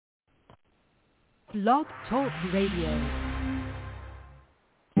Blog Talk Radio.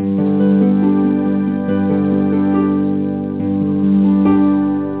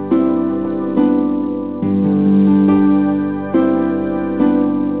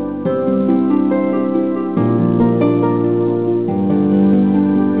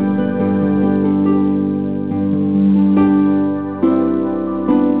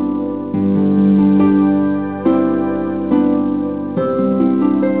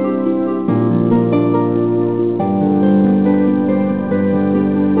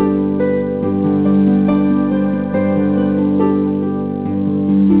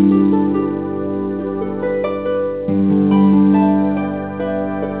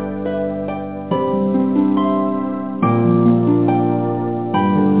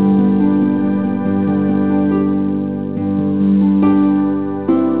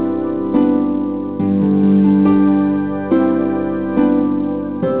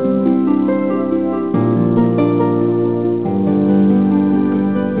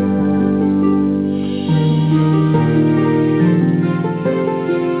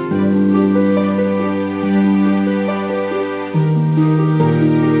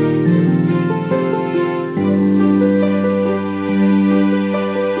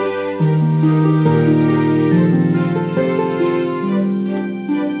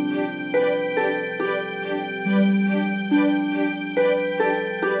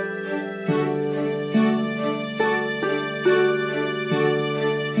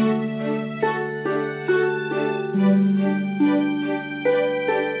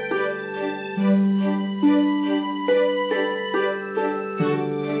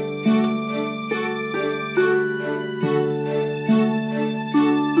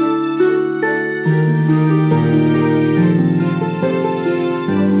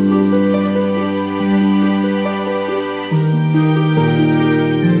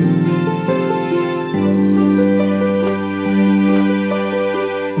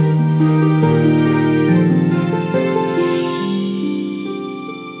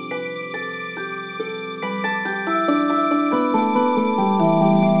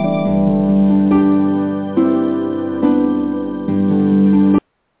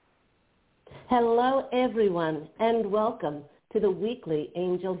 Everyone, and welcome to the weekly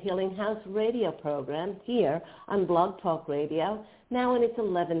Angel Healing House radio program here on Blog Talk Radio, now in its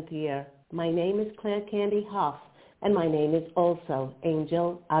 11th year. My name is Claire Candy Hoff, and my name is also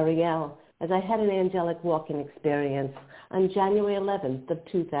Angel Ariel, as I had an angelic walking experience on January 11th of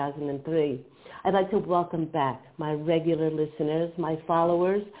 2003. I'd like to welcome back my regular listeners, my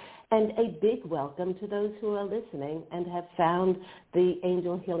followers, and a big welcome to those who are listening and have found the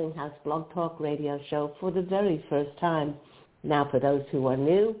Angel Healing House Blog Talk Radio show for the very first time. Now, for those who are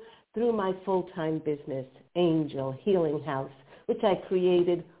new, through my full-time business, Angel Healing House, which I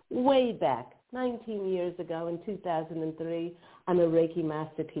created way back 19 years ago in 2003, I'm a Reiki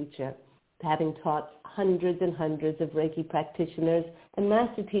master teacher, having taught hundreds and hundreds of Reiki practitioners and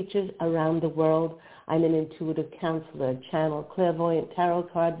master teachers around the world. I'm an intuitive counselor, channel, clairvoyant tarot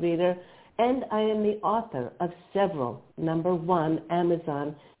card reader, and I am the author of several #1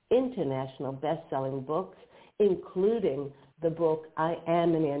 Amazon international best-selling books, including the book I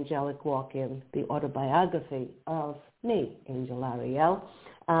Am an Angelic Walk-In, the autobiography of me, Angel Ariel,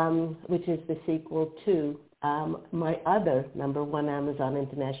 which is the sequel to my other #1 Amazon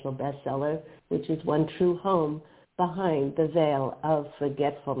international bestseller, which is One True Home, Behind the Veil of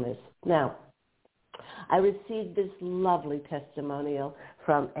Forgetfulness. Now, I received this lovely testimonial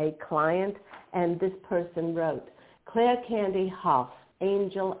from a client, and this person wrote, Claire Candy Hoff,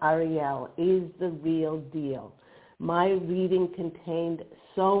 Angel Ariel is the real deal. My reading contained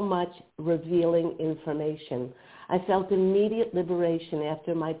so much revealing information. I felt immediate liberation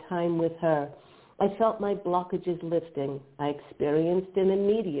after my time with her. I felt my blockages lifting. I experienced an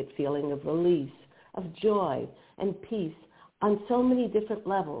immediate feeling of release, of joy, and peace on so many different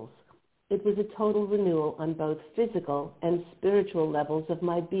levels. It was a total renewal on both physical and spiritual levels of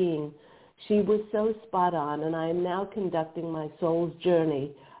my being. She was so spot on, and I am now conducting my soul's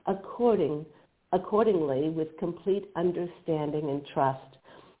journey accordingly with complete understanding and trust.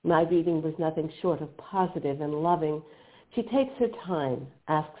 My reading was nothing short of positive and loving. She takes her time,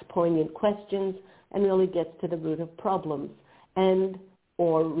 asks poignant questions, and really gets to the root of problems and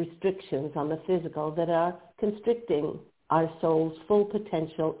or restrictions on the physical that are constricting our soul's full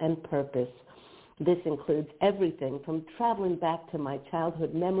potential and purpose. This includes everything from traveling back to my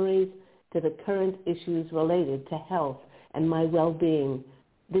childhood memories to the current issues related to health and my well-being.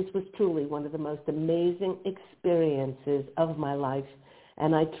 This was truly one of the most amazing experiences of my life,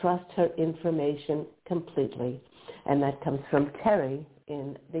 and I trust her information completely. And that comes from Terry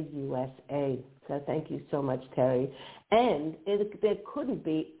in the USA. So thank you so much, Terry. And there couldn't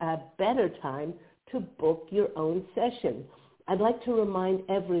be a better time to book your own session. I'd like to remind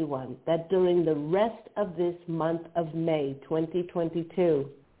everyone that during the rest of this month of May 2022,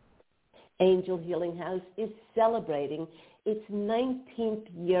 Angel Healing House is celebrating its 19th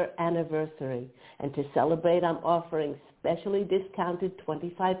year anniversary. And to celebrate, I'm offering specially discounted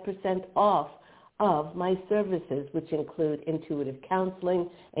 25% off of my services, which include intuitive counseling,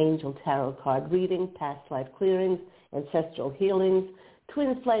 angel tarot card reading, past life clearings, ancestral healings,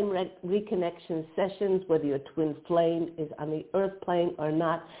 twin flame reconnection sessions, whether your twin flame is on the earth plane or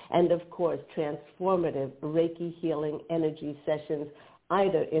not, and of course, transformative Reiki healing energy sessions,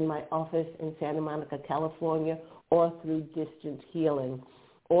 either in my office in Santa Monica, California, or through distant healing.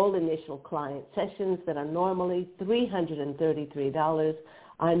 All initial client sessions that are normally $333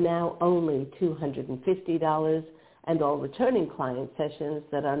 are now only $250, and all returning client sessions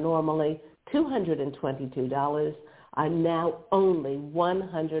that are normally $222 are now only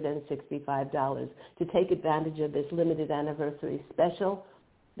 $165. To take advantage of this limited anniversary special,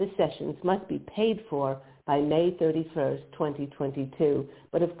 the sessions must be paid for by May 31st, 2022,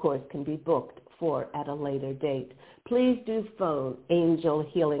 but of course can be booked for at a later date. Please do phone Angel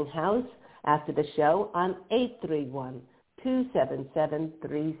Healing House after the show on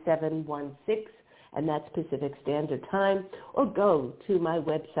 831-277-3716, and that's Pacific Standard Time, or go to my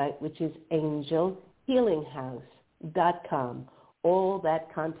website, which is angelhealinghouse.com. All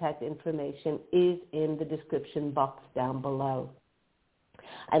that contact information is in the description box down below.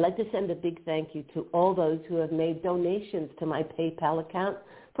 I'd like to send a big thank you to all those who have made donations to my PayPal account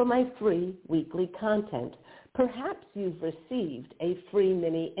for my free weekly content. Perhaps you've received a free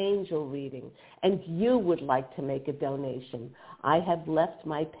mini angel reading and you would like to make a donation. I have left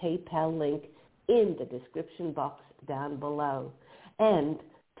my PayPal link in the description box down below. And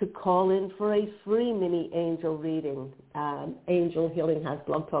to call in for a free mini angel reading, Angel Healing House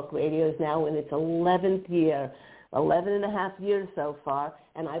Blog Talk Radio is now in its 11th year. 11 and a half years so far,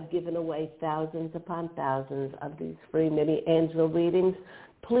 and I've given away thousands upon thousands of these free mini angel readings.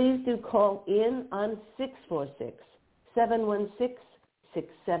 Please do call in on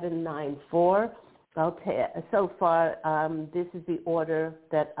 646-716-6794. So far, this is the order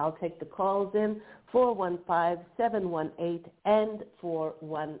that I'll take the calls in, 415-718 and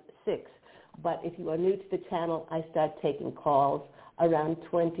 416. But if you are new to the channel, I start taking calls around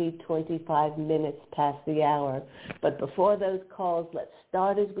 20-25 minutes past the hour. But before those calls, let's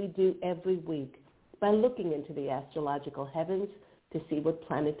start as we do every week by looking into the astrological heavens to see what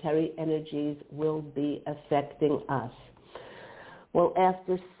planetary energies will be affecting us. Well,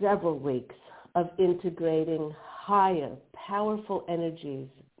 after several weeks of integrating higher, powerful energies,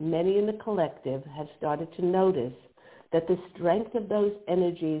 many in the collective have started to notice that the strength of those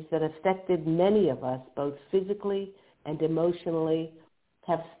energies that affected many of us, both physically and emotionally,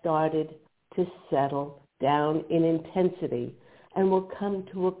 have started to settle down in intensity and will come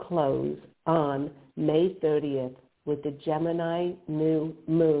to a close on May 30th with the Gemini new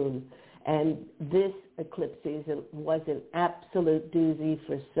moon. And this eclipse season was an absolute doozy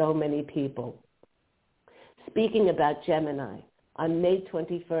for so many people. Speaking about Gemini, on May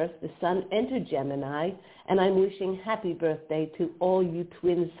 21st, the sun entered Gemini, and I'm wishing happy birthday to all you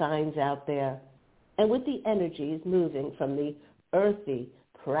twin signs out there. And with the energies moving from the earthy,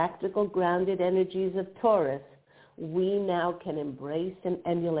 practical, grounded energies of Taurus, we now can embrace and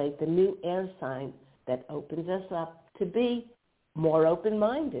emulate the new air sign that opens us up to be more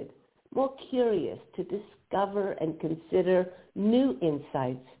open-minded, more curious, to discover and consider new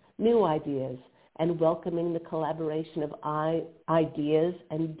insights, new ideas, and welcoming the collaboration of ideas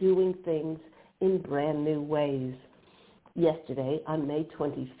and doing things in brand new ways. Yesterday, on May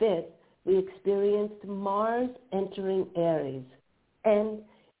 25th, we experienced Mars entering Aries. And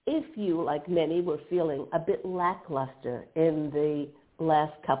if you, like many, were feeling a bit lackluster in the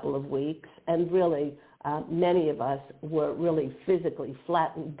last couple of weeks, and really many of us were really physically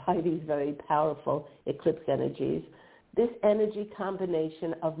flattened by these very powerful eclipse energies, this energy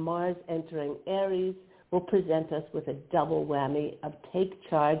combination of Mars entering Aries will present us with a double whammy of take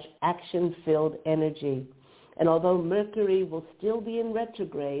charge, action-filled energy. And although Mercury will still be in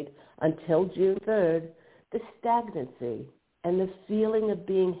retrograde until June 3rd, the stagnancy and the feeling of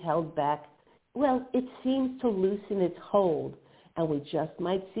being held back, well, it seems to loosen its hold, and we just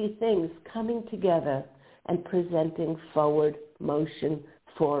might see things coming together and presenting forward motion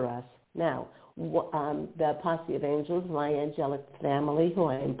for us. Now, the Posse of Angels, my angelic family, who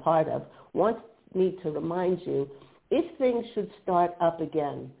I am part of, wants me to remind you, if things should start up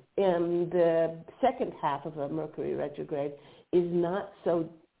again in the second half of a Mercury retrograde, is not so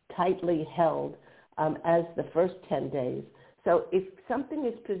tightly held as the first 10 days. So if something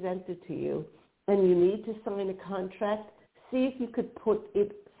is presented to you and you need to sign a contract, see if you could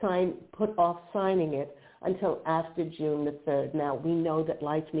put off signing it until after June the 3rd. Now, we know that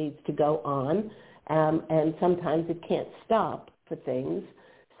life needs to go on, and sometimes it can't stop for things.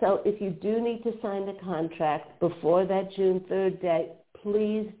 So if you do need to sign the contract before that June 3rd date,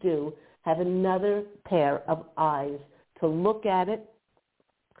 please do have another pair of eyes to look at it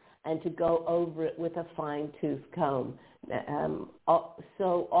and to go over it with a fine-tooth comb.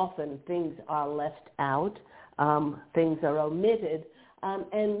 So often things are left out, things are omitted,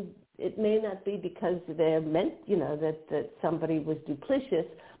 and it may not be because they're meant, that somebody was duplicitous,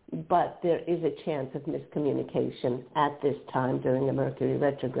 but there is a chance of miscommunication at this time during the Mercury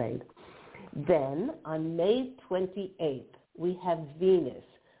retrograde. Then, on May 28th, we have Venus,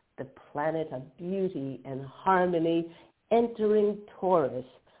 the planet of beauty and harmony, entering Taurus,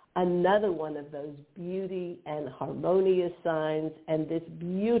 another one of those beauty and harmonious signs, and this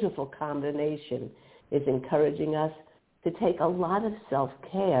beautiful combination is encouraging us to take a lot of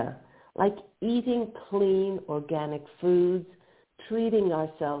self-care, like eating clean, organic foods, treating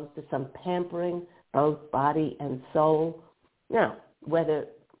ourselves to some pampering, both body and soul. Now, whether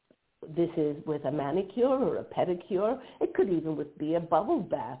this is with a manicure or a pedicure, it could even be a bubble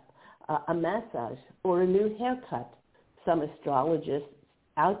bath, a massage, or a new haircut. Some astrologists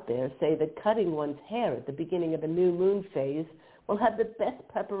out there say that cutting one's hair at the beginning of a new moon phase will have the best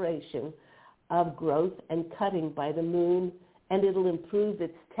preparation of growth and cutting by the moon, and it'll improve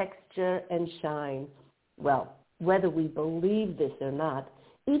its texture and shine. Well, whether we believe this or not,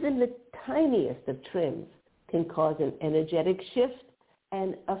 even the tiniest of trims can cause an energetic shift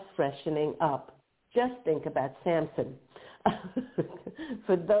and a freshening up. Just think about Samson.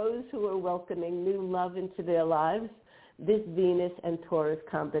 For those who are welcoming new love into their lives, this Venus and Taurus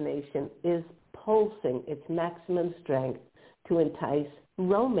combination is pulsing its maximum strength to entice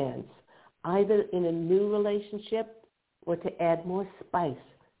romance, either in a new relationship or to add more spice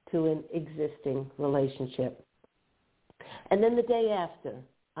to an existing relationship. And then the day after,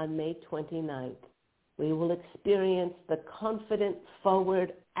 on May 29th, we will experience the confident,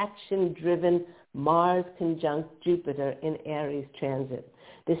 forward, action-driven Mars conjunct Jupiter in Aries transit.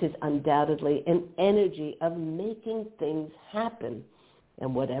 This is undoubtedly an energy of making things happen.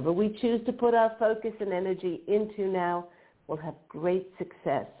 And whatever we choose to put our focus and energy into now will have great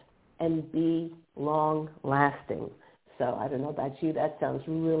success and be long-lasting. So I don't know about you, that sounds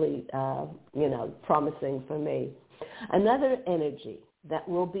really, promising for me. Another energy that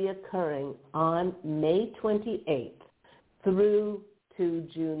will be occurring on May 28th through to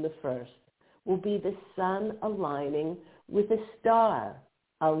June the 1st will be the sun aligning with a star,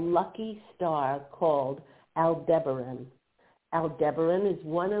 a lucky star called Aldebaran. Aldebaran is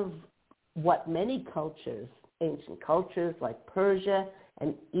one of what many cultures, ancient cultures like Persia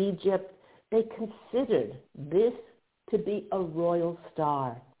and Egypt, they considered this to be a royal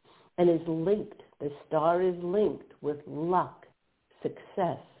star and is linked, the star is linked with luck,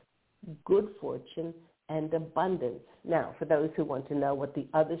 success, good fortune, and abundance. Now, for those who want to know what the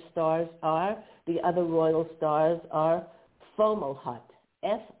other stars are, the other royal stars are Fomalhaut,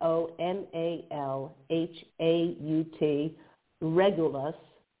 Fomalhaut, Regulus,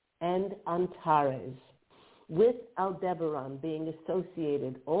 and Antares, with Aldebaran being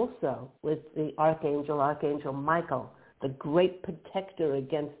associated also with the Archangel Michael, the great protector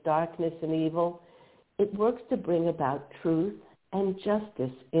against darkness and evil. It works to bring about truth and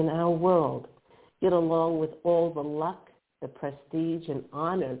justice in our world, yet along with all the luck, the prestige, and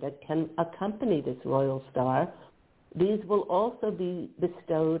honor that can accompany this royal star, these will also be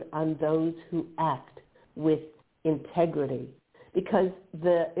bestowed on those who act with integrity. Because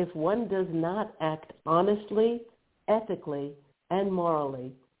if one does not act honestly, ethically, and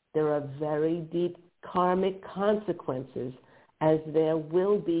morally, there are very deep karmic consequences, as there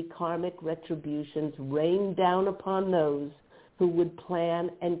will be karmic retributions rained down upon those who would plan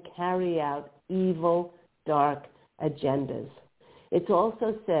and carry out evil, dark agendas. It's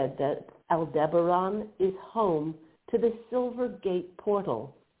also said that Aldebaran is home to the Silver Gate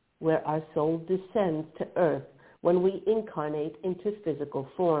portal, where our soul descends to earth when we incarnate into physical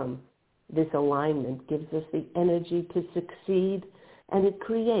form. This alignment gives us the energy to succeed, and it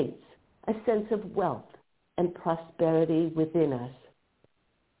creates a sense of wealth and prosperity within us.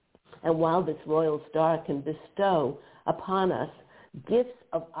 And while this royal star can bestow upon us gifts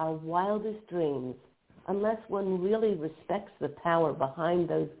of our wildest dreams, unless one really respects the power behind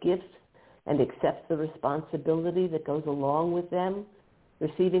those gifts and accepts the responsibility that goes along with them,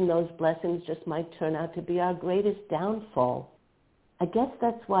 receiving those blessings just might turn out to be our greatest downfall. I guess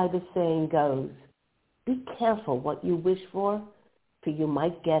that's why the saying goes, be careful what you wish for you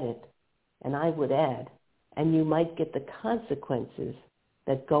might get it. And I would add, and you might get the consequences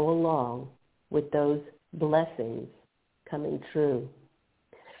that go along with those blessings coming true.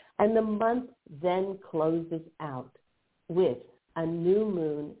 And the month then closes out with a new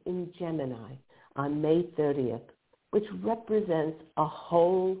moon in Gemini on May 30th, which represents a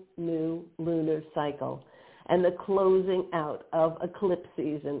whole new lunar cycle and the closing out of eclipse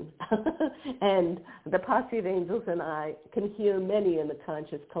season. And the posse of angels and I can hear many in the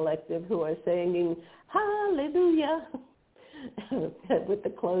conscious collective who are singing hallelujah with the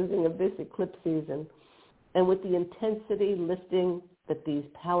closing of this eclipse season and with the intensity lifting that these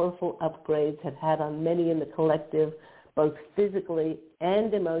powerful upgrades have had on many in the collective, both physically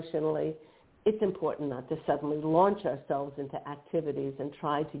and emotionally. It's important not to suddenly launch ourselves into activities and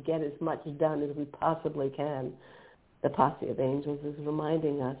try to get as much done as we possibly can. The posse of angels is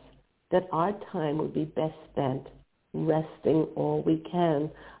reminding us that our time would be best spent resting all we can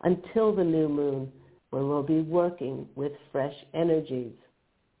until the new moon, when we'll be working with fresh energies.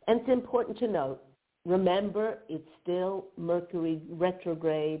 And it's important to note, remember, it's still Mercury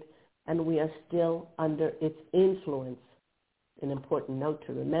retrograde, and we are still under its influence. An important note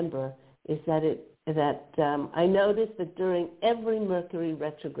to remember is that I noticed that during every Mercury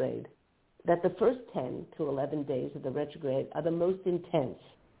retrograde, that the first 10 to 11 days of the retrograde are the most intense,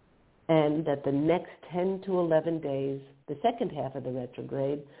 and that the next 10 to 11 days, the second half of the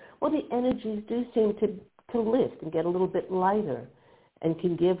retrograde, well, the energies do seem to lift and get a little bit lighter and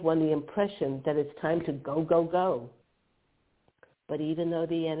can give one the impression that it's time to go, go, go. But even though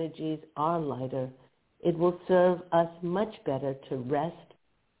the energies are lighter, it will serve us much better to rest,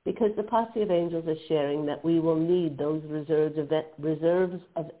 because the posse of angels are sharing that we will need those reserves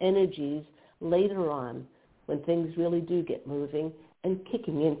of energies later on when things really do get moving and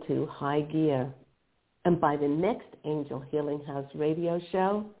kicking into high gear. And by the next Angel Healing House radio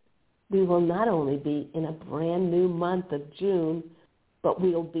show, we will not only be in a brand new month of June, but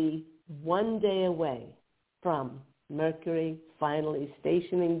we'll be one day away from Mercury finally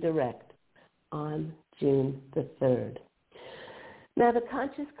stationing direct on June the 3rd. Now, the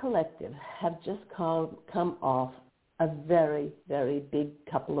Conscious Collective have just come off a very, very big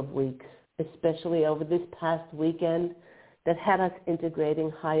couple of weeks, especially over this past weekend, that had us integrating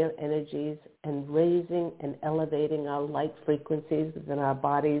higher energies and raising and elevating our light frequencies within our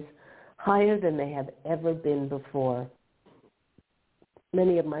bodies higher than they have ever been before.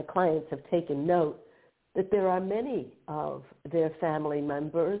 Many of my clients have taken note that there are many of their family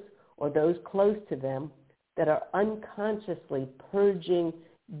members or those close to them that are unconsciously purging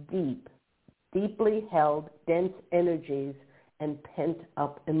deeply held, dense energies and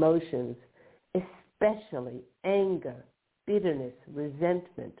pent-up emotions, especially anger, bitterness,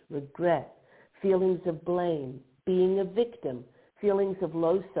 resentment, regret, feelings of blame, being a victim, feelings of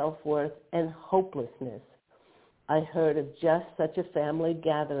low self-worth, and hopelessness. I heard of just such a family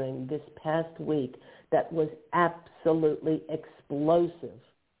gathering this past week that was absolutely explosive.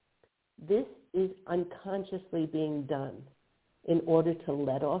 This is unconsciously being done in order to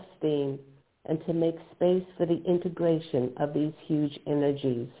let off steam and to make space for the integration of these huge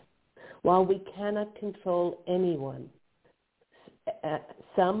energies. While we cannot control anyone,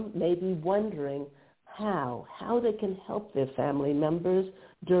 some may be wondering how they can help their family members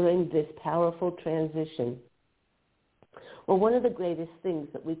during this powerful transition. Well, one of the greatest things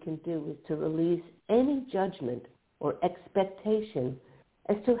that we can do is to release any judgment or expectation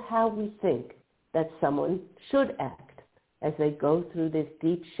as to how we think that someone should act as they go through this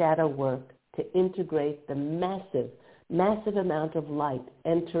deep shadow work to integrate the massive amount of light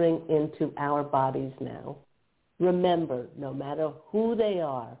entering into our bodies now. Remember, no matter who they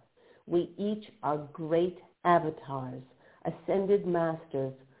are, we each are great avatars, ascended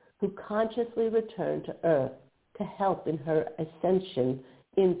masters who consciously return to Earth to help in her ascension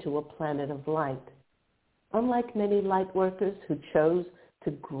into a planet of light. Unlike many light workers who chose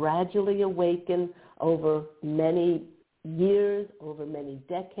to gradually awaken over many years, over many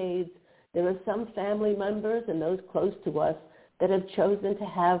decades, there are some family members and those close to us that have chosen to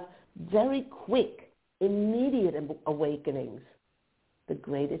have very quick, immediate awakenings. The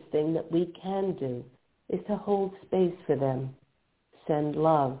greatest thing that we can do is to hold space for them, send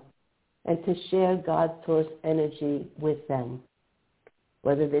love, and to share God's source energy with them.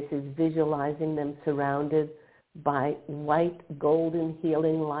 Whether this is visualizing them surrounded by white, golden,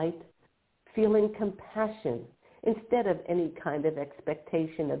 healing light, feeling compassion instead of any kind of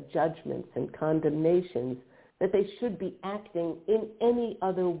expectation of judgments and condemnations that they should be acting in any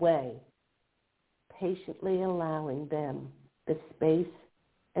other way, patiently allowing them the space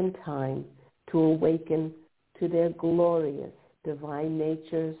and time to awaken to their glorious divine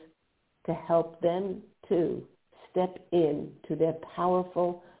natures, to help them to step in to their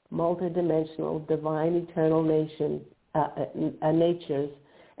powerful, multidimensional, divine, eternal natures,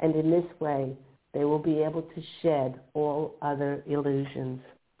 and in this way, they will be able to shed all other illusions.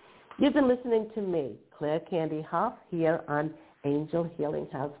 You've been listening to me, Claire Candy Hoff, here on Angel Healing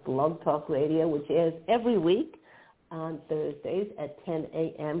House Blog Talk Radio, which airs every week on Thursdays at 10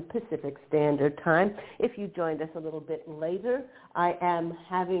 a.m. Pacific Standard Time. If you joined us a little bit later, I am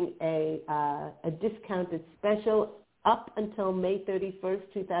having a discounted special up until May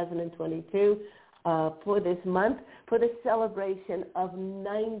 31st, 2022, for this month, for the celebration of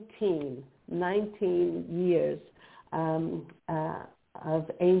 19 years of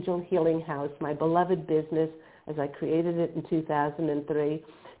Angel Healing House, my beloved business, as I created it in 2003.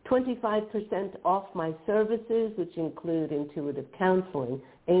 25% off my services, which include intuitive counseling,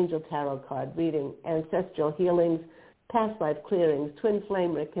 angel tarot card reading, ancestral healings, past life clearings, twin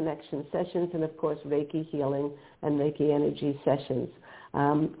flame reconnection sessions, and of course Reiki healing and Reiki energy sessions.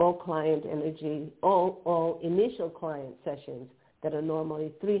 All initial client sessions that are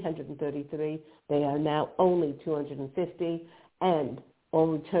normally $333, they are now only $250, and all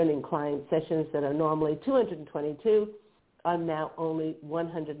returning client sessions that are normally $222 are now only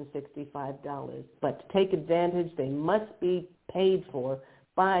 $165. But to take advantage, they must be paid for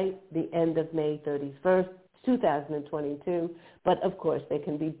by the end of May 31st, 2022. But, of course, they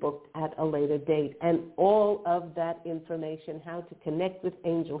can be booked at a later date. And all of that information, how to connect with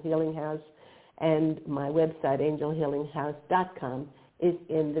Angel Healing House and my website, angelhealinghouse.com, is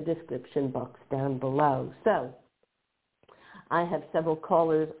in the description box down below. So I have several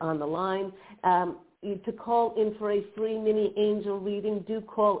callers on the line. To call in for a free mini angel reading, do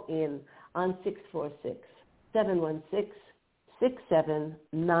call in on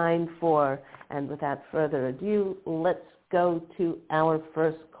 646-716-6794. And without further ado, let's go to our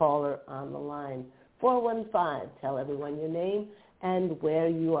first caller on the line. 415, tell everyone your name and where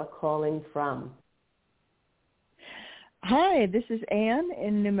you are calling from. Hi, this is Anne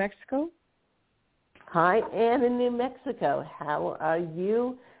in New Mexico. Hi, Anne in New Mexico. How are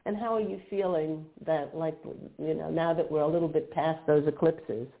you? And how are you feeling that, now that we're a little bit past those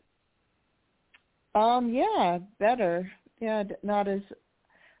eclipses? Yeah, better. Yeah, not as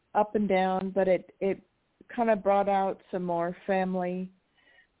up and down, but it kind of brought out some more family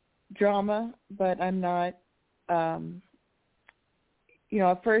drama, but I'm not, at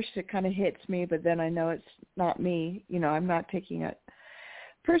first it kind of hits me, but then I know it's not me. I'm not taking it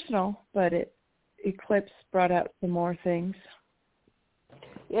personal, but eclipse brought out some more things.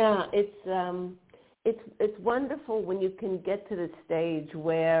 Yeah, it's wonderful when you can get to the stage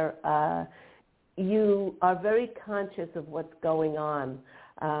where you are very conscious of what's going on.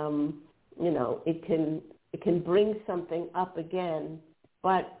 It can bring something up again,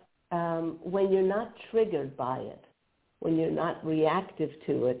 but when you're not triggered by it, when you're not reactive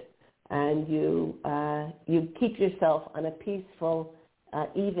to it, and you keep yourself on a peaceful,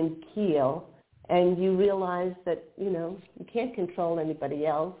 even keel, and you realize that, you can't control anybody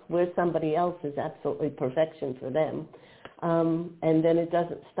else, where somebody else is absolutely perfection for them. And then it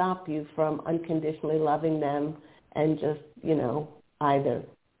doesn't stop you from unconditionally loving them and just, either,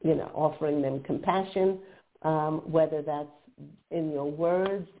 offering them compassion, whether that's in your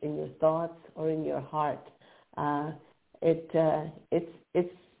words, in your thoughts, or in your heart. We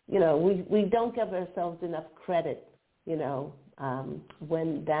don't give ourselves enough credit,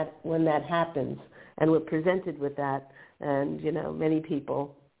 when that happens, and we're presented with that, and many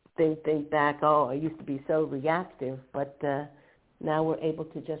people think back, oh, I used to be so reactive, but now we're able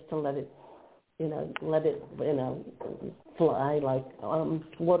to just to let it fly like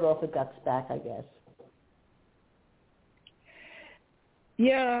water off a duck's back, I guess.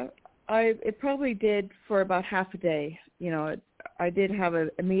 Yeah, it probably did for about half a day. I did have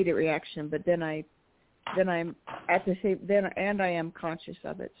an immediate reaction, but then I'm at the same and I am conscious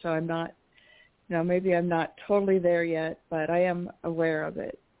of it. So I'm not, maybe I'm not totally there yet, but I am aware of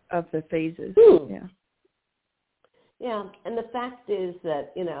it, of the phases. Yeah. Yeah, and the fact is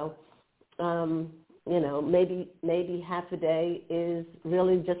that maybe half a day is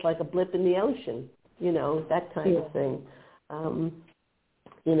really just like a blip in the ocean. That kind of thing.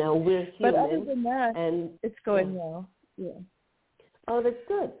 We're human. But other than that, and it's going well. Yeah. Oh, that's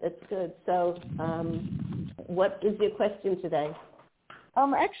good. That's good. So, what is your question today?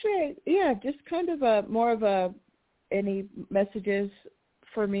 Actually, yeah, just kind of any messages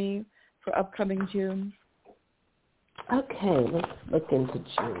for me for upcoming June. Okay, let's look into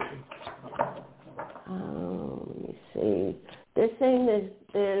June. Let me see. They're saying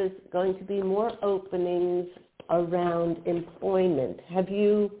there's going to be more openings around employment. Have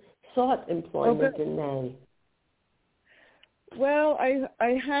you sought employment in May? Well,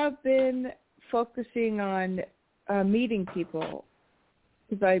 I have been focusing on meeting people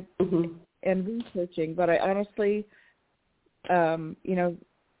because I am researching, but I honestly,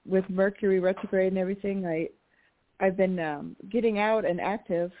 with Mercury retrograde and everything, I've been getting out and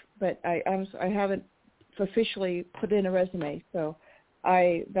active, but I haven't officially put in a resume, so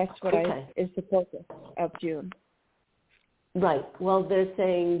that's what is the focus of June. Right. Well, they're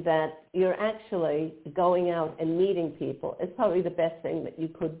saying that you're actually going out and meeting people. It's probably the best thing that you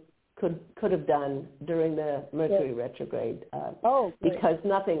could have done during the Mercury retrograde. Because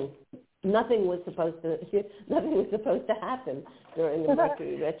nothing was supposed to happen during the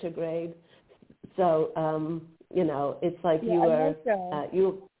Mercury retrograde. So it's like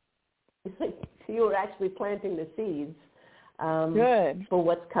you were actually planting the seeds for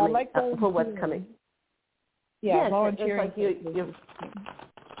what's coming. Coming. Yeah, yes, volunteering. It's like you're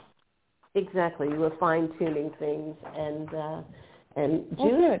exactly. You were fine-tuning things, and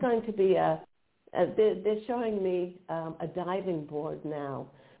June is going to be they're showing me a diving board now,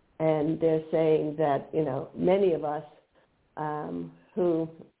 and they're saying that many of us who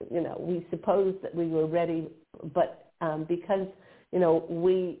we supposed that we were ready, but because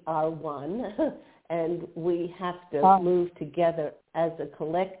we are one and we have to move together as a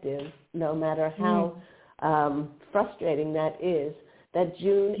collective, no matter how frustrating that is, that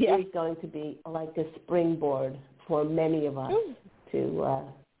June is going to be like a springboard for many of us to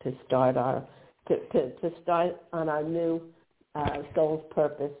start on our new soul's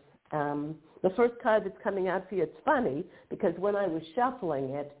purpose. The first card that's coming out for you, it's funny because when I was shuffling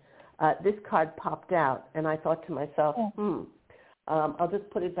it, this card popped out, and I thought to myself, I'll just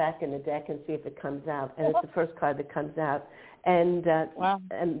put it back in the deck and see if it comes out. And it's the first card that comes out. And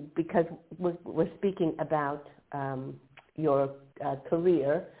and because we're speaking about your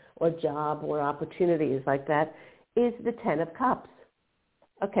career or job or opportunities like that, is the Ten of Cups.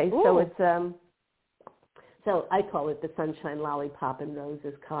 Okay, so it's so I call it the Sunshine Lollipop and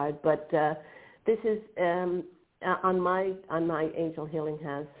Roses card, but this is on my Angel Healing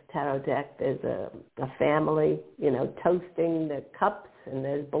House tarot deck. There's a family, toasting the cups, and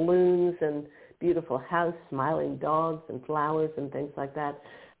there's balloons and beautiful house, smiling dogs and flowers and things like that.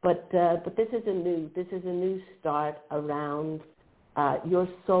 But this is a new start around your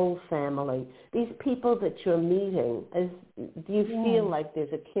soul family. These people that you're meeting, do you feel like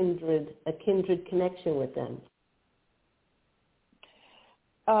there's a kindred connection with them?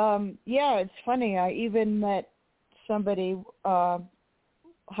 It's funny. I even met somebody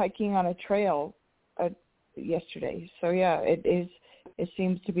hiking on a trail yesterday. So it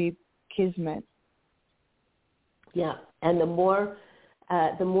seems to be kismet. Yeah, and the more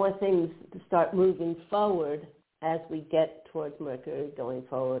things start moving forward as we get towards Mercury going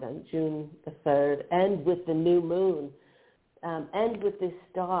forward on June the 3rd, and with the new moon, and with this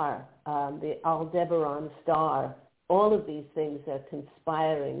star, the Aldebaran star, all of these things are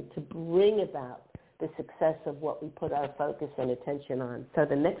conspiring to bring about the success of what we put our focus and attention on. So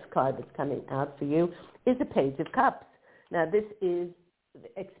the next card that's coming out for you is the Page of Cups. Now this is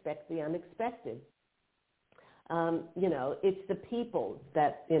expect the unexpected. It's the people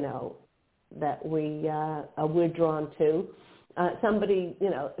that that we're drawn to.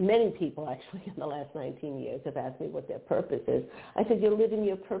 Many people actually in the last 19 years have asked me what their purpose is. I said, you're living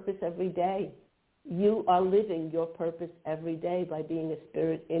your purpose every day. You are living your purpose every day by being a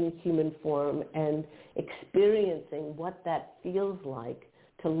spirit in human form and experiencing what that feels like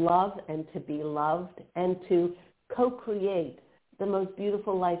to love and to be loved and to co-create the most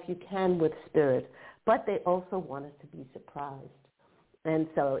beautiful life you can with spirit. But they also want us to be surprised. And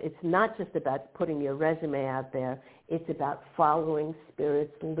so it's not just about putting your resume out there. It's about following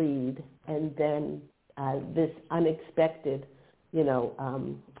Spirit's lead, and then this unexpected,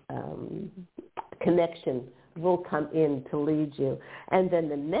 connection will come in to lead you. And then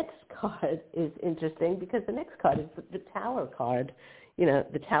the next card is interesting because the next card is the Tower card.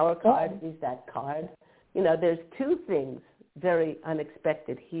 The Tower card is that card. There's two things very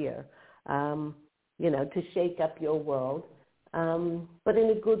unexpected here, to shake up your world. But in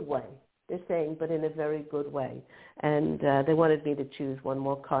a good way. They're saying, but in a very good way. And they wanted me to choose one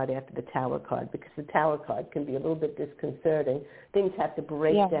more card after the Tower card because the Tower card can be a little bit disconcerting. Things have to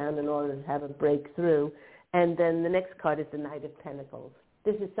break down in order to have a breakthrough. And then the next card is the Knight of Pentacles.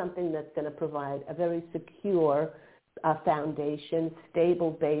 This is something that's going to provide a very secure foundation,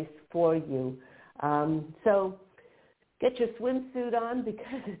 stable base for you. So get your swimsuit on,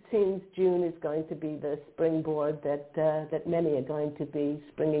 because it seems June is going to be the springboard that many are going to be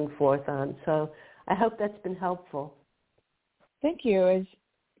springing forth on. So I hope that's been helpful. Thank you.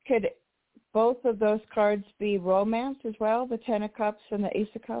 Could both of those cards be romance as well, the Ten of Cups and the Ace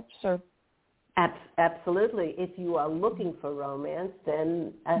of Cups? Or Absolutely. If you are looking for romance,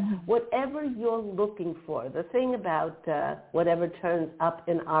 then whatever you're looking for, the thing about whatever turns up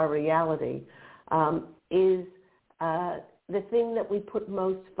in our reality is the thing that we put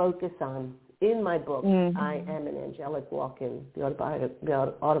most focus on. In my book, I Am an Angelic Walk-In, the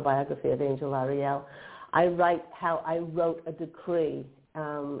autobiography of Angel Ariel, I write how I wrote a decree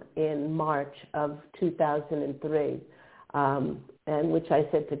in March of 2003, and which I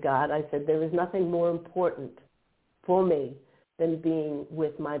said to God, I said, there is nothing more important for me than being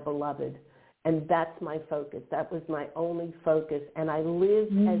with my beloved. And that's my focus. That was my only focus. And I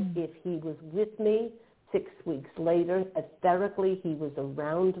lived as if he was with me. 6 weeks later, etherically, he was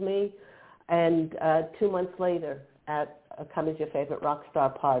around me. And 2 months later, at Come As Your Favorite Rock Star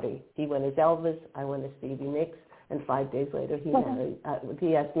party, he went as Elvis, I went as Stevie Nicks, and 5 days later he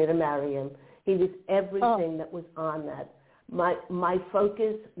asked me to marry him. He was everything that was on that. My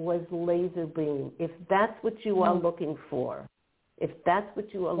focus was laser beam. If that's what you are looking for,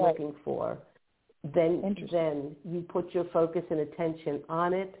 then you put your focus and attention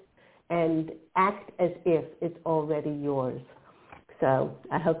on it and act as if it's already yours. So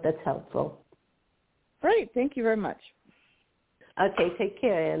I hope that's helpful. Great. Thank you very much. Okay, take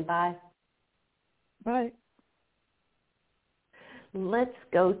care, Ann. Bye. Bye. Let's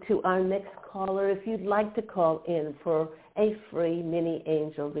go to our next caller. If you'd like to call in for a free mini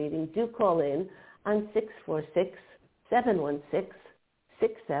angel reading, do call in on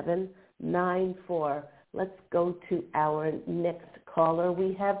 646-716-6794. Let's go to our next caller.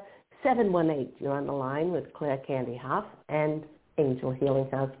 We have 718. You're on the line with Claire Candy Hoff and Angel Healing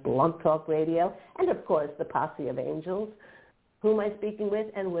House Blog Talk Radio, and of course the Posse of Angels. Who am I speaking with,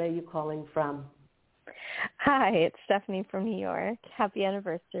 and where are you calling from? Hi, it's Stephanie from New York. Happy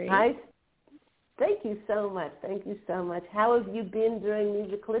anniversary. Hi. Thank you so much. Thank you so much. How have you been during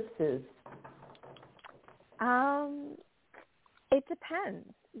these eclipses? It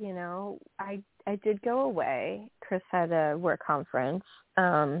depends. You know, I did go away. Chris had a work conference.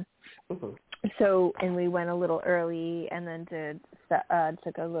 So, and we went a little early and then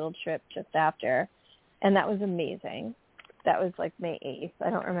took a little trip just after. And that was amazing. That was like May 8th. I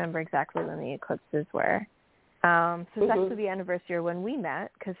don't remember exactly when the eclipses were. So it's actually the anniversary when we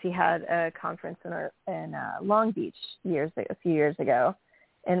met, because he had a conference in Long Beach a few years ago,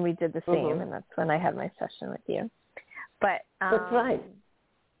 and we did the same, and that's when I had my session with you. But that's right.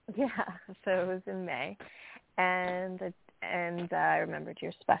 Yeah, so it was in May, and I remembered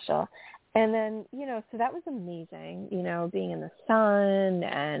your special. And then, you know, so that was amazing, you know, being in the sun.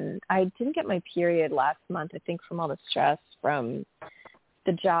 And I didn't get my period last month, I think, from all the stress from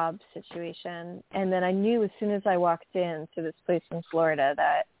the job situation. And then I knew as soon as I walked into this place in Florida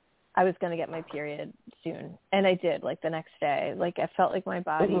that I was going to get my period soon. And I did, like the next day. Like I felt like my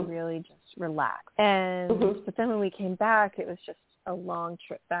body really just relaxed. And but then when we came back, it was just a long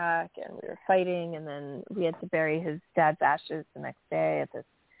trip back, and we were fighting. And then we had to bury his dad's ashes the next day at this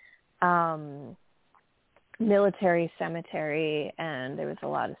military cemetery, and there was a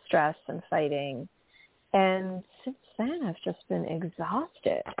lot of stress and fighting. And since then, I've just been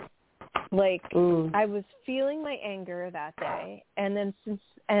exhausted. Like I was feeling my anger that day, and then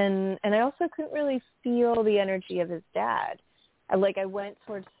and I also couldn't really feel the energy of his dad. I went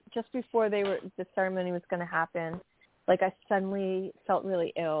towards just before the ceremony was going to happen. Like I suddenly felt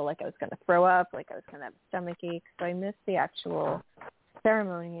really ill, like I was going to throw up, like I was going to have a stomach ache. So I missed the actual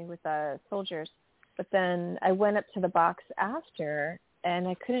ceremony with the soldiers. But then I went up to the box after, and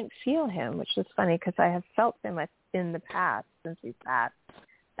I couldn't feel him, which was funny because I have felt him in the past since we sat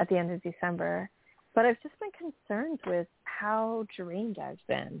at the end of December. But I've just been concerned with how drained I've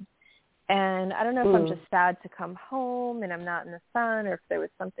been. And I don't know if I'm just sad to come home and I'm not in the sun, or if there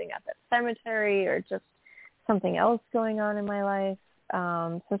was something at the cemetery, or just something else going on in my life. So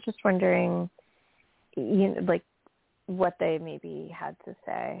I was just wondering, you know, like what they maybe had to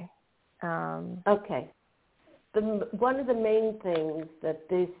say. Okay. One of the main things that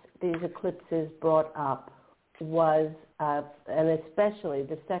these eclipses brought up was, and especially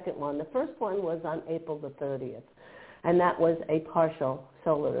the second one, the first one was on April the 30th, and that was a partial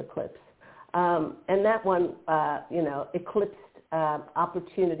solar eclipse. And that one, eclipsed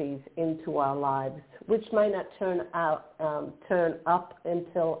opportunities into our lives, which might not turn up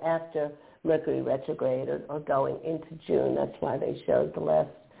until after Mercury retrograde or going into June. That's why they showed the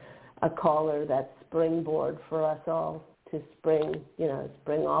last caller, that springboard for us all. to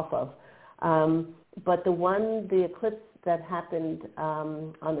spring off of. But the eclipse that happened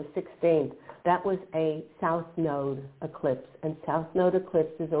on the 16th, that was a South Node eclipse. And South Node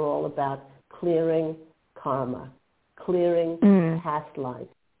eclipses are all about clearing karma, clearing past lives.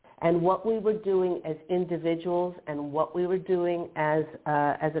 And what we were doing as individuals and what we were doing as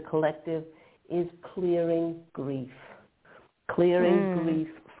a collective is clearing grief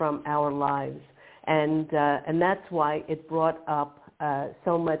from our lives. And that's why it brought up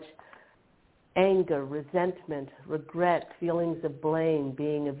so much anger, resentment, regret, feelings of blame,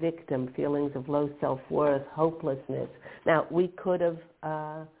 being a victim, feelings of low self-worth, hopelessness. Now, we could have...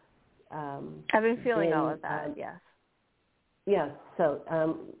 I've been feeling all of that, yes. Yes. So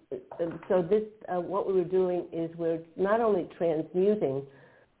this, what we were doing is we're not only transmuting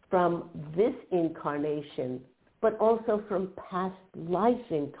from this incarnation, but also from past life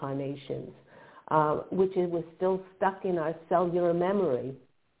incarnations, which was still stuck in our cellular memory.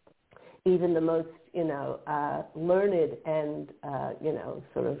 Even the most, learned and,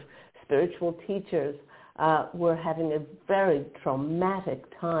 sort of spiritual teachers were having a very traumatic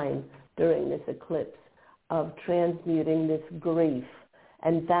time during this eclipse of transmuting this grief.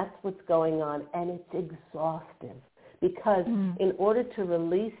 And that's what's going on, and it's exhaustive. Because in order to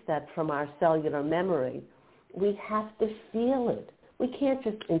release that from our cellular memory, we have to feel it. We can't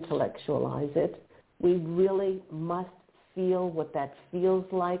just intellectualize it. We really must feel what that feels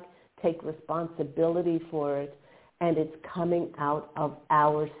like, take responsibility for it, and it's coming out of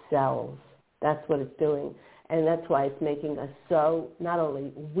ourselves. That's what it's doing. And that's why it's making us so not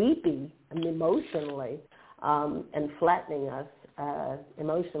only weepy and emotionally and flattening us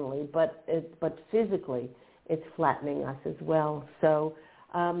emotionally, but physically it's flattening us as well. So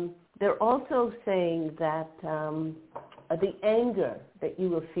they're also saying that the anger that you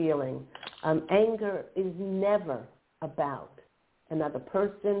were feeling, anger is never about another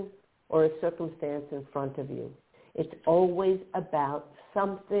person or a circumstance in front of you. It's always about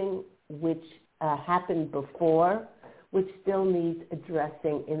something which happened before, which still needs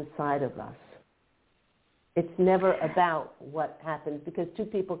addressing inside of us. It's never about what happens, because two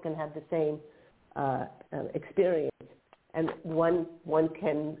people can have the same experience, and one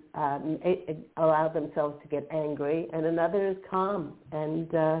can allow themselves to get angry, and another is calm and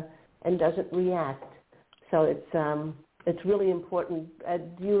doesn't react. So it's really important.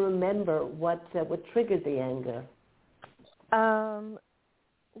 Do you remember what triggered the anger?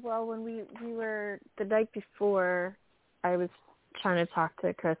 Well, when we were the night before, I was trying to talk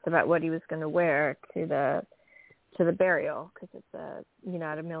to Chris about what he was going to wear to the burial, because it's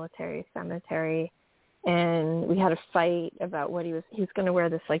at a military cemetery, and we had a fight about what he was going to wear,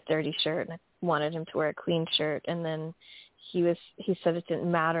 this like dirty shirt, and I wanted him to wear a clean shirt, and then he said it didn't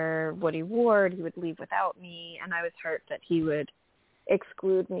matter what he wore, he would leave without me, and I was hurt that he would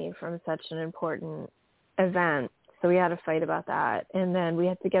exclude me from such an important event. So we had a fight about that, and then we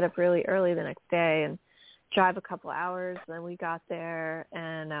had to get up really early the next day and drive a couple hours. And then we got there,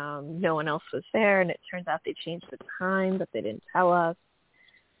 and no one else was there, and it turns out they changed the time, but they didn't tell us.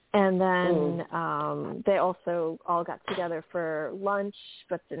 And then they also all got together for lunch,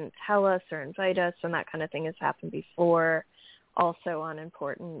 but didn't tell us or invite us, and that kind of thing has happened before, also on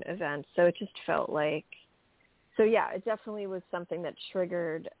important events. So it just felt like, it definitely was something that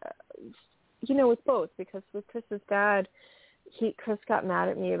triggered, with both, because with Chris's dad, Chris got mad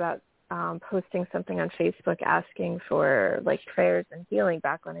at me about posting something on Facebook asking for like prayers and healing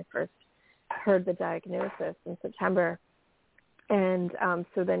back when I first heard the diagnosis in September. And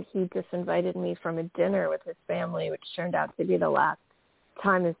so then he disinvited me from a dinner with his family, which turned out to be the last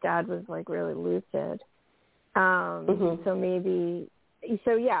time his dad was like really lucid. I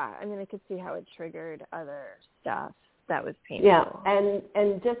could see how it triggered other stuff that was painful. Yeah,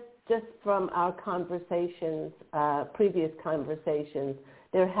 and just from our conversations, previous conversations,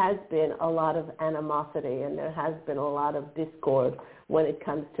 there has been a lot of animosity and there has been a lot of discord when it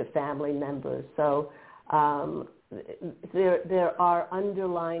comes to family members. So there are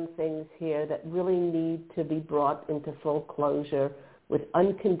underlying things here that really need to be brought into full closure with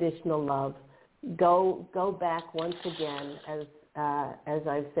unconditional love. Go back once again, as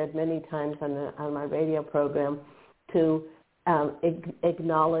I've said many times on my radio program, to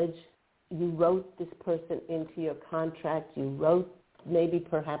acknowledge you wrote this person into your contract. You wrote maybe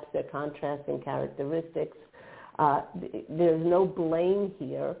perhaps their contrasting characteristics. There's no blame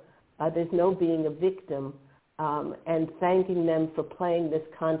here. There's no being a victim. And thanking them for playing this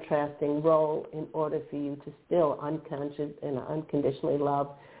contrasting role in order for you to still unconditionally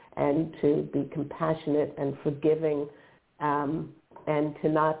love and to be compassionate and forgiving, and to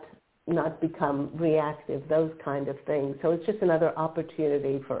not not become reactive, those kind of things. So it's just another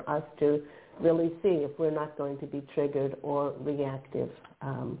opportunity for us to really see if we're not going to be triggered or reactive.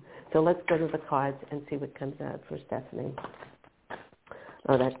 So let's go to the cards and see what comes out for Stephanie.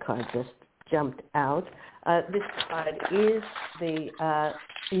 Oh, that card just jumped out. This card is the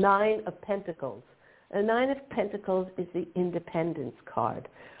Nine of Pentacles. The Nine of Pentacles is the Independence card.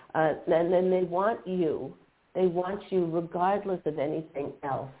 And then they want you regardless of anything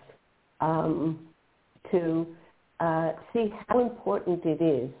else, to see how important it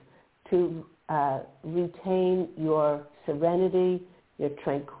is to retain your serenity, your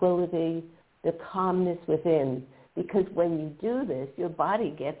tranquility, the calmness within. Because when you do this, your body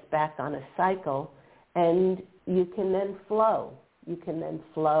gets back on a cycle, and you can then flow. You can then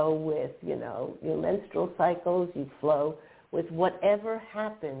flow with, your menstrual cycles. You flow with whatever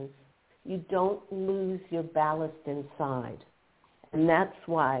happens. You don't lose your ballast inside. And that's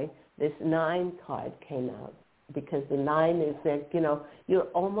why this 9 card came out, because the 9 is that, you're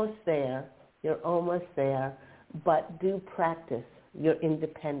almost there, but do practice your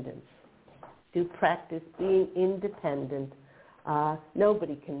independence. Do practice being independent.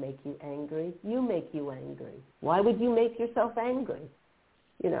 Nobody can make you angry. You make you angry. Why would you make yourself angry?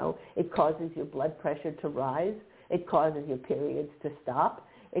 It causes your blood pressure to rise. It causes your periods to stop.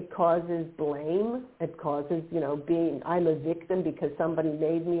 It causes blame. It causes, I'm a victim because somebody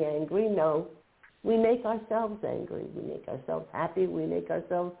made me angry. No, we make ourselves angry. We make ourselves happy.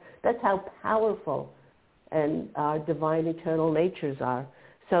 That's how powerful and our divine eternal natures are.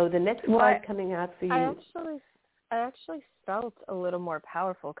 So the next card coming out for you. I actually felt a little more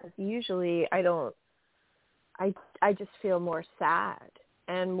powerful, because usually I just feel more sad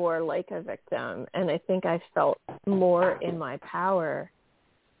and more like a victim. And I think I felt more in my power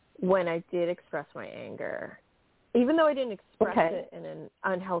when I did express my anger, even though I didn't express it in an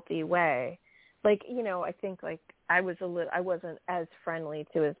unhealthy way. Like, I think I wasn't as friendly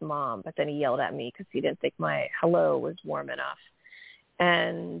to his mom, but then he yelled at me because he didn't think my hello was warm enough.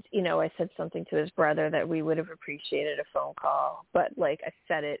 And, I said something to his brother that we would have appreciated a phone call, but I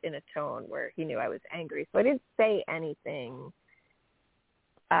said it in a tone where he knew I was angry. So I didn't say anything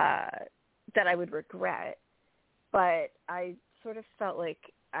that I would regret, but I sort of felt like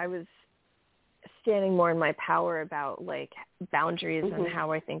I was standing more in my power about boundaries and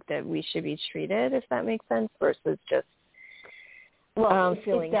how I think that we should be treated, if that makes sense, versus just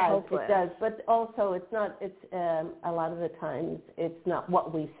feeling helpless. It does, but also it's not. It's a lot of the times it's not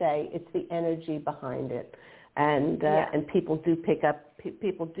what we say; it's the energy behind it, and people do pick up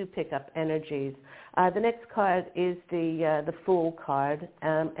energies. The next card is the Fool card,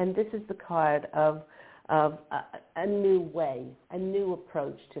 and this is the card of a new way, a new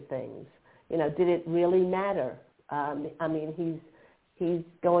approach to things. Did it really matter? He's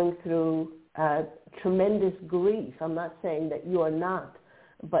going through tremendous grief. I'm not saying that you're not,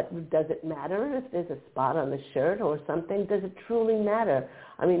 but does it matter if there's a spot on the shirt or something? Does it truly matter?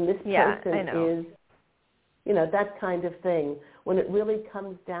 This person is, that kind of thing. When it really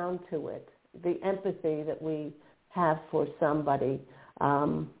comes down to it, the empathy that we have for somebody,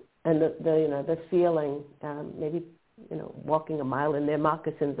 and the feeling, maybe walking a mile in their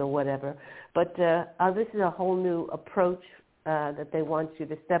moccasins or whatever. But this is a whole new approach that they want you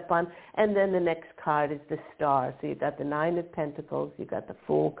to step on. And then the next card is the Star. So you've got the 9 of Pentacles, you've got the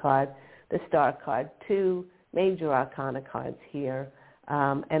Fool card, the Star card, 2 major arcana cards here.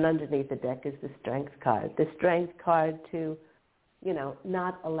 And underneath the deck is the Strength card. The Strength card to,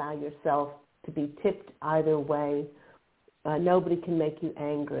 not allow yourself to be tipped either way. Nobody can make you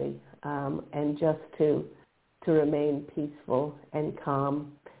angry. And just to remain peaceful and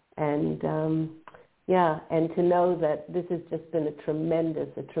calm, and and to know that this has just been a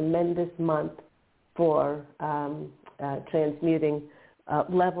tremendous month for transmuting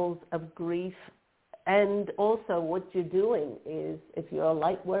levels of grief. And also what you're doing is, if you're a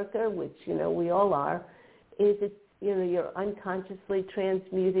light worker, which we all are, is you're unconsciously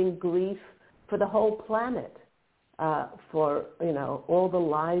transmuting grief for the whole planet, for all the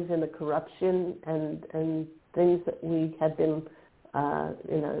lies and the corruption and things that we have been,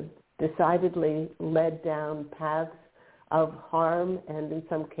 decidedly led down paths of harm, and in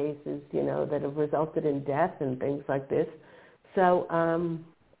some cases, that have resulted in death and things like this. So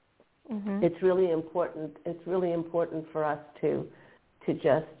it's really important. It's really important for us to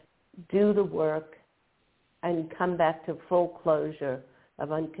just do the work and come back to full closure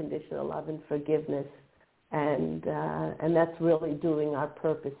of unconditional love and forgiveness, and that's really doing our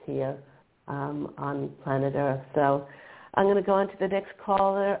purpose here on planet Earth. So I'm going to go on to the next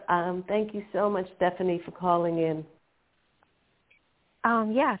caller. Thank you so much, Stephanie, for calling in.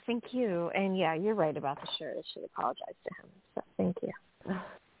 Yeah, thank you. And yeah, you're right about the shirt. I should apologize to him. So thank you.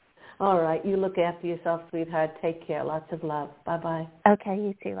 All right. You look after yourself, sweetheart. Take care. Lots of love. Bye-bye. Okay,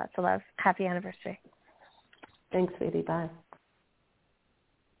 you too. Lots of love. Happy anniversary. Thanks, sweetie. Bye.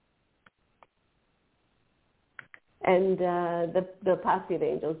 And the Posse of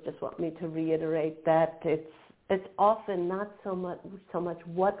Angels just want me to reiterate that it's often not so much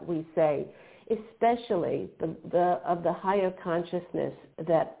what we say, especially the higher consciousness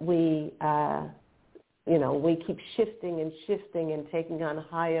that we we keep shifting and taking on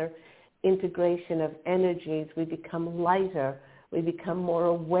higher integration of energies. We become lighter. We become more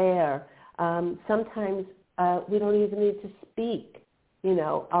aware. Sometimes we don't even need to speak.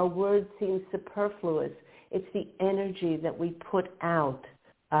 Our words seem superfluous. It's the energy that we put out,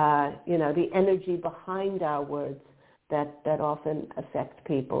 the energy behind our words that often affect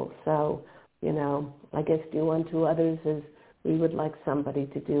people. So, I guess do unto others as we would like somebody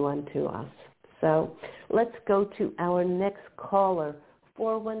to do unto us. So let's go to our next caller,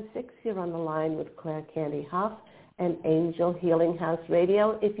 416. You're on the line with Claire Candy Hoff and Angel Healing House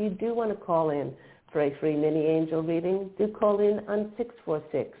Radio. If you do want to call in for a free mini angel reading, do call in on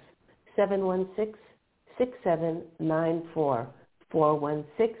 646-716-6794.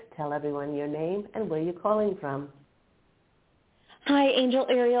 416. Tell everyone your name and where you're calling from. Hi, Angel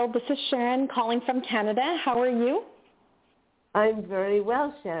Ariel. This is Sharon calling from Canada. How are you? I'm very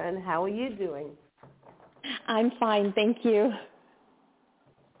well, Sharon. How are you doing? I'm fine, thank you.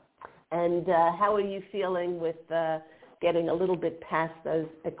 And how are you feeling with getting a little bit past those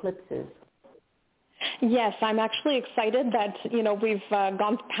eclipses? Yes, I'm actually excited that, we've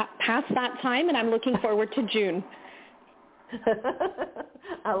gone past that time, and I'm looking forward to June.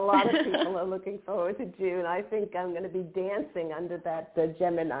 A lot of people are looking forward to June. I think I'm going to be dancing under that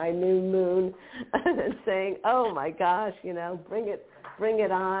Gemini new moon and saying, oh my gosh, bring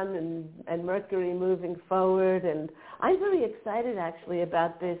it on, and Mercury moving forward. And I'm very excited actually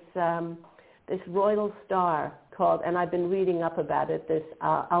about this royal star called, and I've been reading up about it, this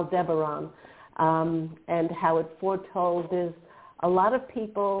Aldebaran, and how it foretold there's a lot of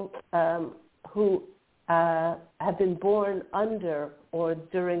people who have been born under or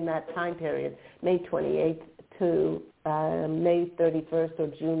during that time period, May 28th to May 31st or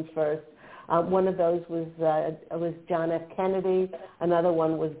June 1st. One of those was John F. Kennedy. Another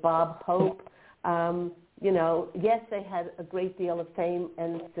one was Bob Hope. Yes, they had a great deal of fame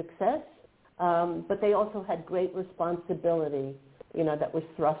and success, but they also had great responsibility, that was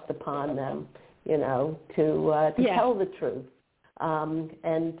thrust upon them, to tell the truth,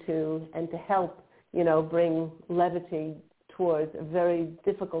 and to help, bring levity towards very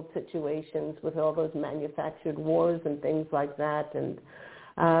difficult situations with all those manufactured wars and things like that. And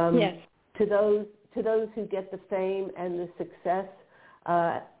yes. to those who get the fame and the success,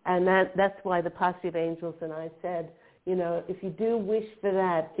 and that's why the Posse of Angels and I said, if you do wish for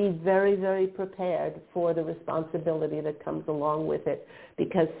that, be very, very prepared for the responsibility that comes along with it,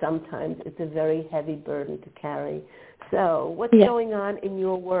 because sometimes it's a very heavy burden to carry. So what's going on in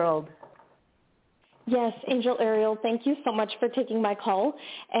your world? Yes, Angel Ariel, thank you so much for taking my call.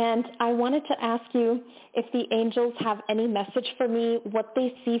 And I wanted to ask you if the angels have any message for me, what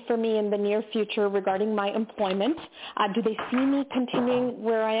they see for me in the near future regarding my employment. Do they see me continuing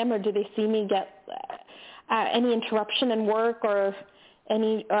where I am, or do they see me get any interruption in work or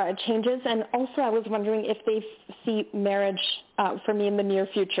any changes? And also I was wondering if they see marriage for me in the near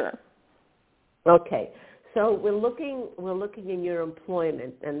future. Okay. So we're looking in your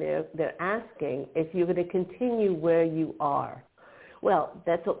employment, and they're asking if you're going to continue where you are. Well,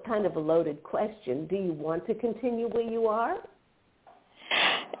 that's kind of a loaded question. Do you want to continue where you are?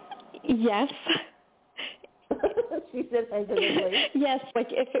 Yes. She said hesitantly. Yes,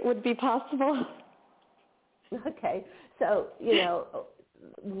 like if it would be possible. Okay. So,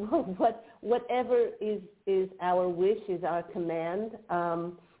 whatever is our wish, is our command.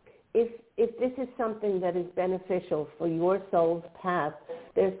 If this is something that is beneficial for your soul's path,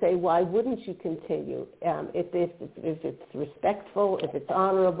 they say, why wouldn't you continue? If it's respectful, if it's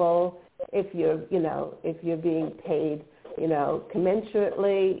honorable, if you're being paid,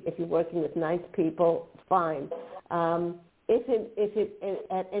 commensurately, if you're working with nice people, fine. If it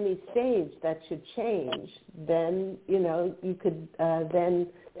at any stage that should change, then you could then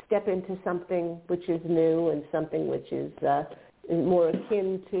step into something which is new and something which is more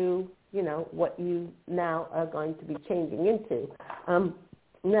akin to what you now are going to be changing into.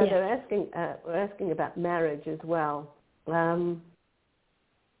 Now they're asking about marriage as well.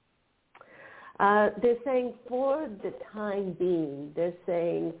 They're saying for the time being, they're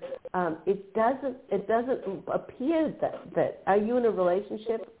saying it doesn't appear that. Are you in a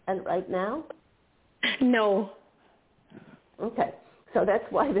relationship right now? No. Okay, so that's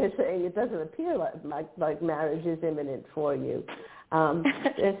why they're saying it doesn't appear like marriage is imminent for you.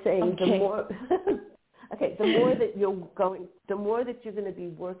 They're saying okay. the more that you're going to be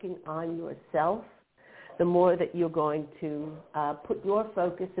working on yourself, the more that you're going to put your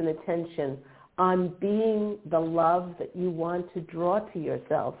focus and attention on being the love that you want to draw to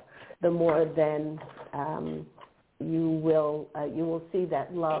yourself, the more then you will see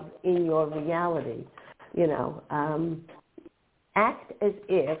that love in your reality. Act as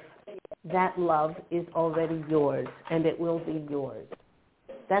if that love is already yours, and it will be yours.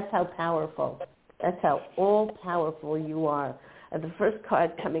 That's how powerful. That's how all-powerful you are. The first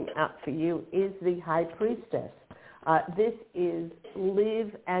card coming out for you is the High Priestess. This is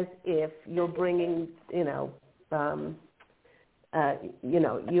live as if you're bringing, you're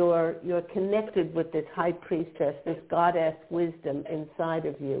connected with this High Priestess, this goddess wisdom inside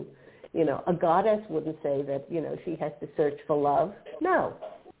of you. A goddess wouldn't say that, she has to search for love. No.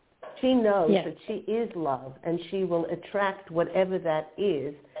 She knows that she is love, and she will attract whatever that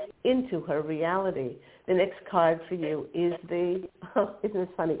is into her reality. The next card for you is isn't this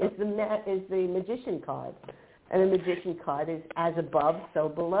funny? Is the Magician card. And the Magician card is as above, so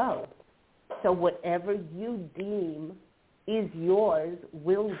below. So whatever you deem is yours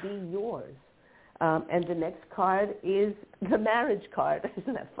will be yours. And the next card is the Marriage card.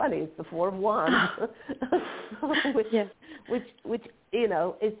 Isn't that funny? It's the Four of Wands, which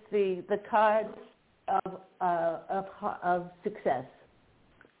it's the card of success.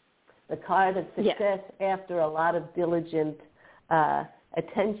 The card of success after a lot of diligent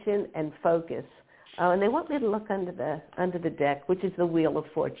attention and focus. And they want me to look under the deck, which is the Wheel of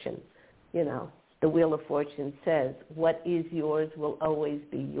Fortune. The Wheel of Fortune says, what is yours will always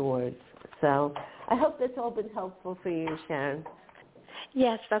be yours. So I hope that's all been helpful for you, Sharon.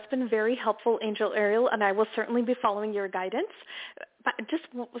 Yes, that's been very helpful, Angel Ariel, and I will certainly be following your guidance. But just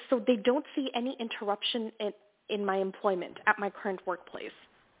so they don't see any interruption in my employment at my current workplace.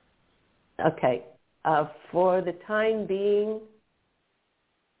 Okay. For the time being,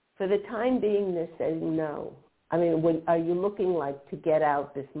 they're saying no. I mean, are you looking like to get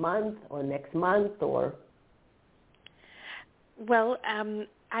out this month or next month or? Well, I'm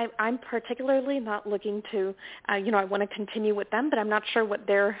particularly not looking to, I want to continue with them, but I'm not sure what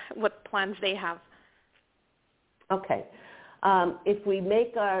plans they have. Okay. If we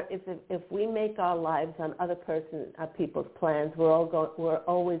make our lives on other people's plans, we're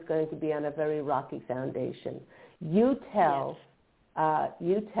always going to be on a very rocky foundation. You tell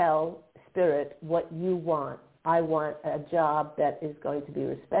Spirit what you want. I want a job that is going to be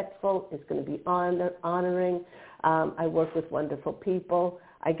respectful, is going to be honoring. I work with wonderful people.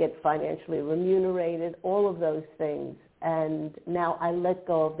 I get financially remunerated, all of those things. And now I let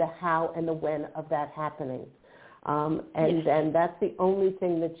go of the how and the when of that happening. Then that's the only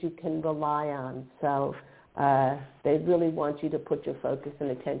thing that you can rely on. So they really want you to put your focus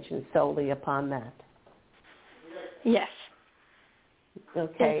and attention solely upon that. Yes.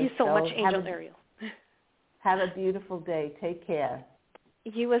 Okay. Thank you so much, Angel Ariel. Have a beautiful day. Take care.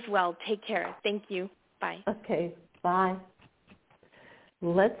 You as well. Take care. Thank you. Bye. Okay. Bye.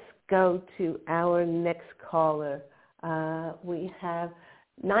 Let's go to our next caller. We have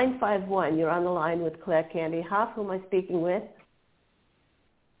 951. You're on the line with Claire Candy Hoff. Who am I speaking with?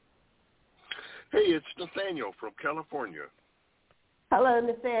 Hey, it's Nathaniel from California. Hello,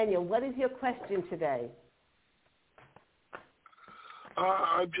 Nathaniel. What is your question today?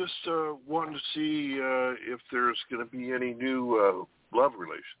 I'm just wanting to see if there's going to be any new love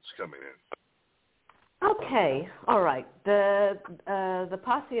relations coming in. Okay, all right. The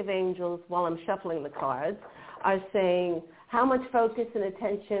posse of angels, while I'm shuffling the cards, are saying, how much focus and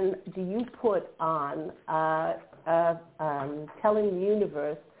attention do you put on telling the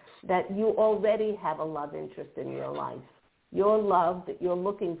universe that you already have a love interest in your life? Your love that you're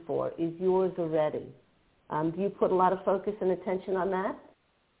looking for is yours already. Do you put a lot of focus and attention on that?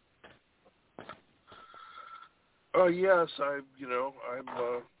 Yes, I'm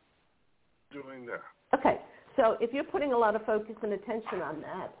doing that. Okay, so if you're putting a lot of focus and attention on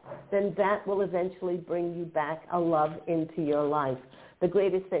that, then that will eventually bring you back a love into your life. The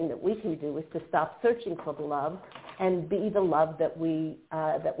greatest thing that we can do is to stop searching for the love and be the love that we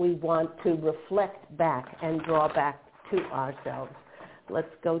want to reflect back and draw back to ourselves.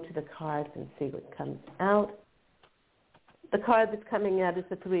 Let's go to the cards and see what comes out. The card that's coming out is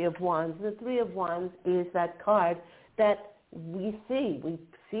the Three of Wands. The Three of Wands is that card that we see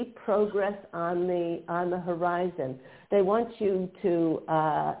progress on the horizon. They want you to,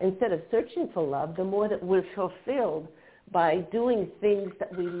 instead of searching for love, the more that we're fulfilled by doing things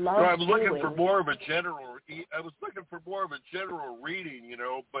that we love doing. I was looking for more of a general reading,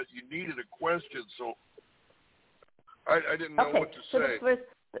 but you needed a question, so I didn't know what to say.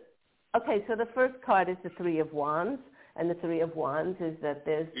 So the first card is the Three of Wands, and the Three of Wands is that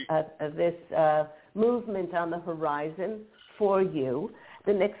there's this movement on the horizon for you.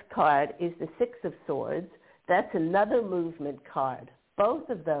 The next card is the Six of Swords. That's another movement card. Both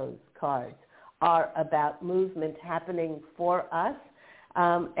of those cards are about movement happening for us,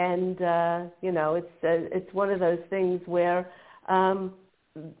 it's one of those things where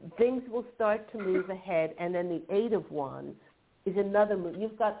things will start to move ahead, and then the Eight of Wands is another move.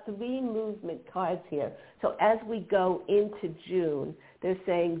 You've got three movement cards here. So as we go into June, they're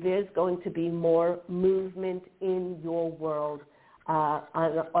saying there's going to be more movement in your world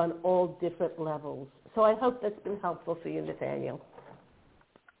on all different levels. So I hope that's been helpful for you, Nathaniel.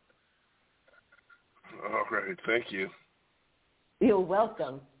 All right. Thank you. You're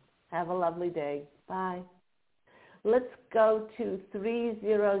welcome. Have a lovely day. Bye. Let's go to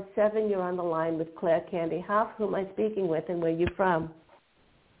 307. You're on the line with Claire Candy Hoff. Who am I speaking with, and where are you from?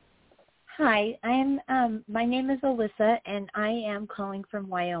 Hi, my name is Alyssa, and I am calling from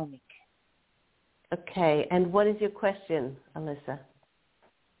Wyoming. Okay, and what is your question, Alyssa?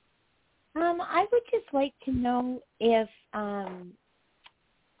 I would just like to know if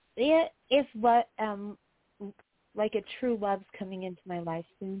what like a true love's coming into my life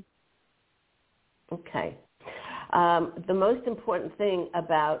soon. Okay. The most important thing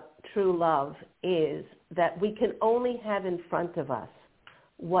about true love is that we can only have in front of us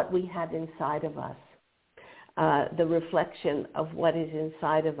what we have inside of us, the reflection of what is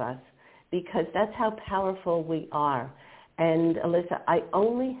inside of us, because that's how powerful we are. And Alyssa, I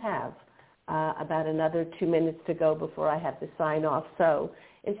only have about another 2 minutes to go before I have to sign off. So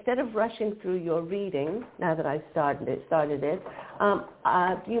instead of rushing through your reading, now that I've started it,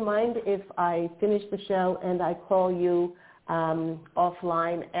 do you mind if I finish the show and I call you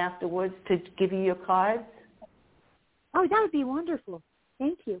offline afterwards to give you your cards? Oh, that would be wonderful.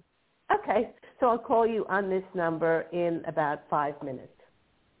 Thank you. Okay, so I'll call you on this number in about 5 minutes.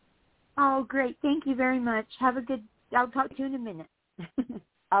 Oh, great. Thank you very much. I'll talk to you in a minute.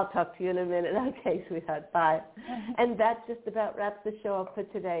 I'll talk to you in a minute. Okay, sweetheart. Bye. And that just about wraps the show up for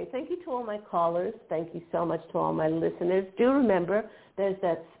today. Thank you to all my callers. Thank you so much to all my listeners. Do remember there's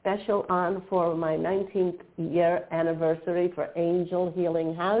that special on for my 19th year anniversary for Angel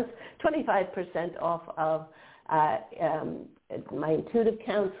Healing House, 25% off of my intuitive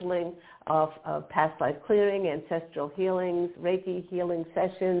counseling, of past life clearing, ancestral healings, Reiki healing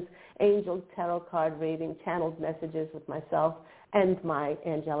sessions, angel tarot card reading, channeled messages with myself and my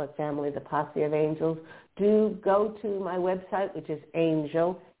angelic family, the Posse of Angels. Do go to my website, which is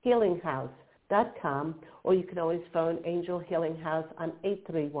angelhealinghouse.com, or you can always phone Angel Healing House on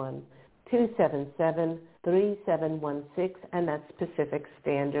 831-277-3716, and that's Pacific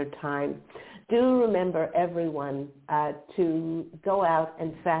Standard Time. Do remember, everyone, to go out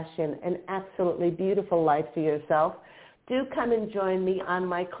and fashion an absolutely beautiful life for yourself. Do come and join me on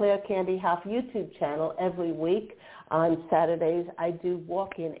my Claire Candy Hoff YouTube channel every week. On Saturdays, I do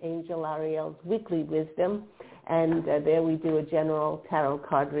Walk-In Angel Ariel's Weekly Wisdom, and there we do a general tarot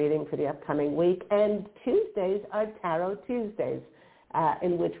card reading for the upcoming week. And Tuesdays are Tarot Tuesdays,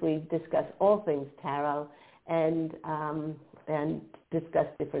 in which we discuss all things tarot and discuss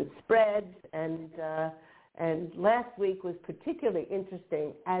different spreads. And last week was particularly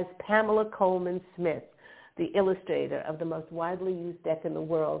interesting as Pamela Coleman Smith, the illustrator of the most widely used deck in the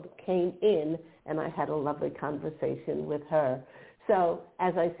world, came in, and I had a lovely conversation with her. So,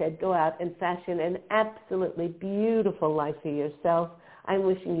 as I said, go out and fashion an absolutely beautiful life for yourself. I'm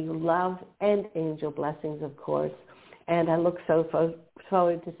wishing you love and angel blessings, of course. And I look so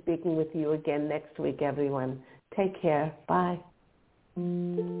forward to speaking with you again next week, everyone. Take care. Bye.